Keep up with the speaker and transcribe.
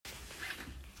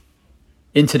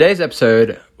In today's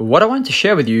episode, what I want to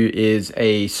share with you is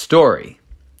a story.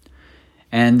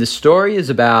 And the story is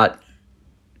about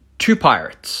two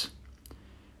pirates.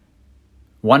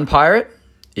 One pirate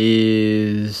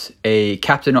is a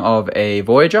captain of a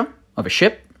voyager, of a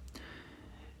ship.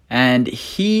 And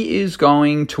he is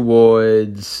going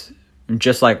towards,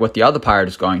 just like what the other pirate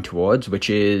is going towards, which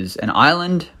is an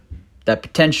island that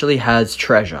potentially has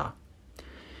treasure.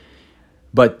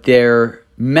 But their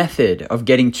method of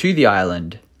getting to the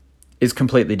island is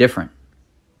completely different.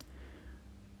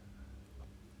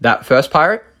 That first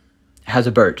pirate has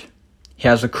a boat, he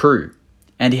has a crew,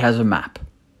 and he has a map.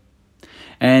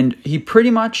 And he pretty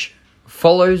much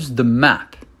follows the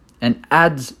map and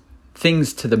adds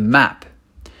things to the map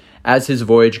as his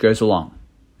voyage goes along.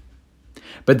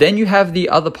 But then you have the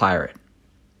other pirate,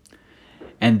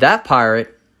 and that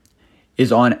pirate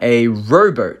is on a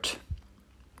rowboat.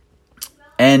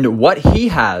 And what he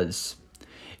has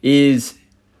is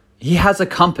he has a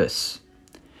compass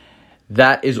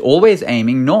that is always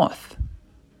aiming north.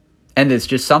 And there's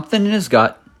just something in his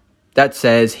gut that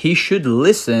says he should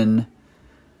listen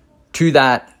to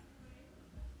that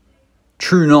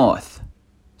true north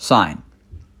sign.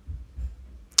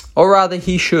 Or rather,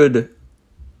 he should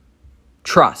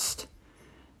trust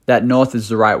that north is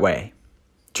the right way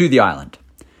to the island.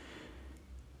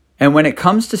 And when it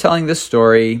comes to telling this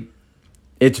story,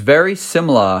 it's very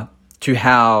similar to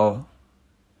how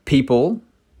people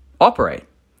operate.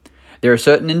 There are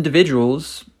certain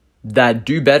individuals that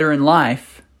do better in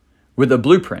life with a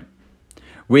blueprint,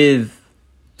 with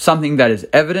something that is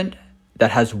evident,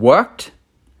 that has worked,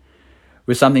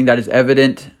 with something that is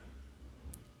evident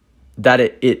that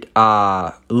it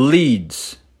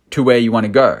leads to where you want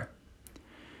to go.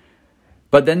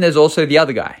 But then there's also the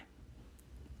other guy,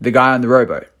 the guy on the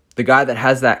rowboat, the guy that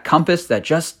has that compass that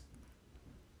just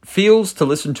feels to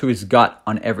listen to his gut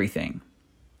on everything.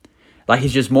 Like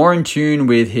he's just more in tune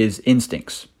with his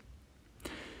instincts.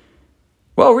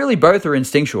 Well, really both are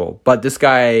instinctual, but this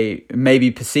guy may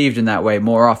be perceived in that way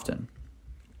more often.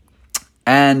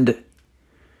 And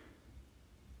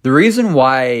the reason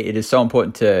why it is so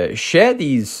important to share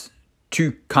these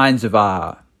two kinds of,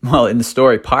 in the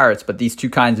story, pirates, but these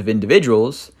two kinds of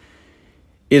individuals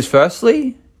is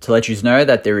firstly to let you know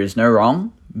that there is no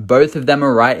wrong. Both of them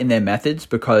are right in their methods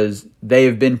because they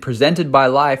have been presented by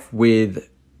life with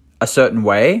a certain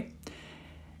way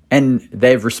and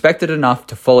they've respected enough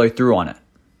to follow through on it.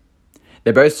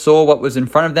 They both saw what was in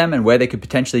front of them and where they could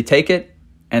potentially take it,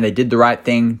 and they did the right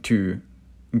thing to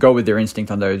go with their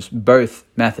instinct on those both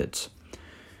methods.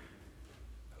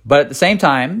 But at the same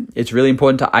time, it's really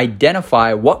important to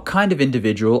identify what kind of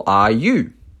individual are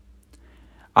you?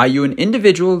 Are you an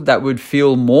individual that would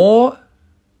feel more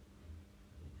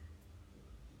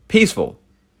peaceful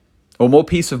or more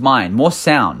peace of mind, more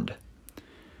sound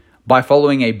by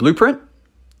following a blueprint?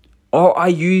 Or are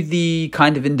you the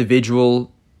kind of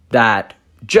individual that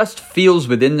just feels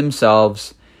within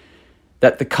themselves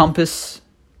that the compass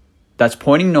that's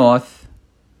pointing north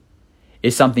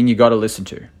is something you got to listen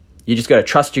to? You just got to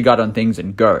trust your gut on things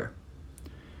and go.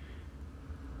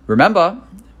 Remember,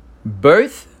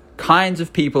 both kinds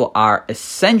of people are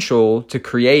essential to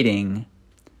creating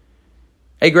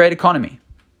a great economy,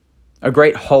 a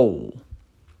great whole.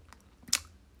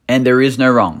 And there is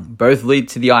no wrong. Both lead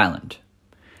to the island.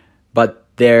 But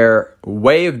their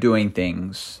way of doing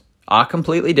things are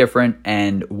completely different,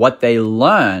 and what they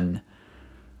learn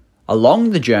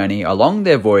along the journey, along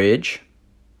their voyage,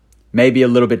 may be a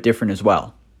little bit different as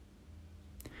well.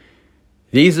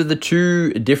 These are the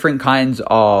two different kinds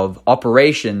of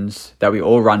operations that we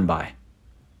all run by.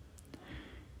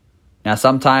 Now,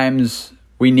 sometimes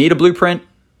we need a blueprint,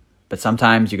 but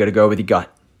sometimes you got to go with your gut.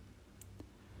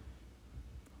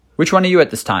 Which one are you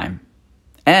at this time?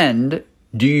 And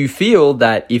do you feel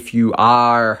that if you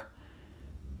are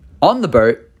on the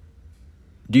boat,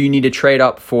 do you need to trade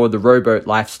up for the rowboat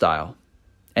lifestyle?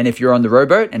 And if you're on the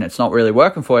rowboat and it's not really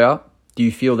working for you, do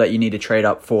you feel that you need to trade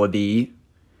up for the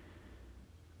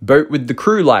boat with the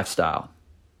crew lifestyle?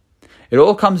 It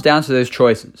all comes down to those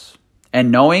choices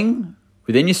and knowing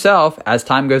within yourself as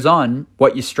time goes on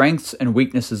what your strengths and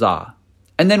weaknesses are,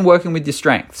 and then working with your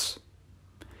strengths.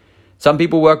 Some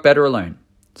people work better alone.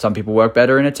 Some people work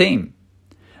better in a team.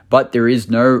 But there is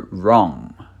no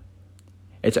wrong.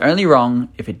 It's only wrong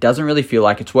if it doesn't really feel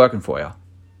like it's working for you.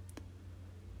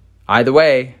 Either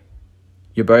way,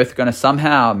 you're both going to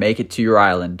somehow make it to your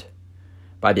island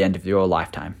by the end of your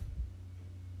lifetime.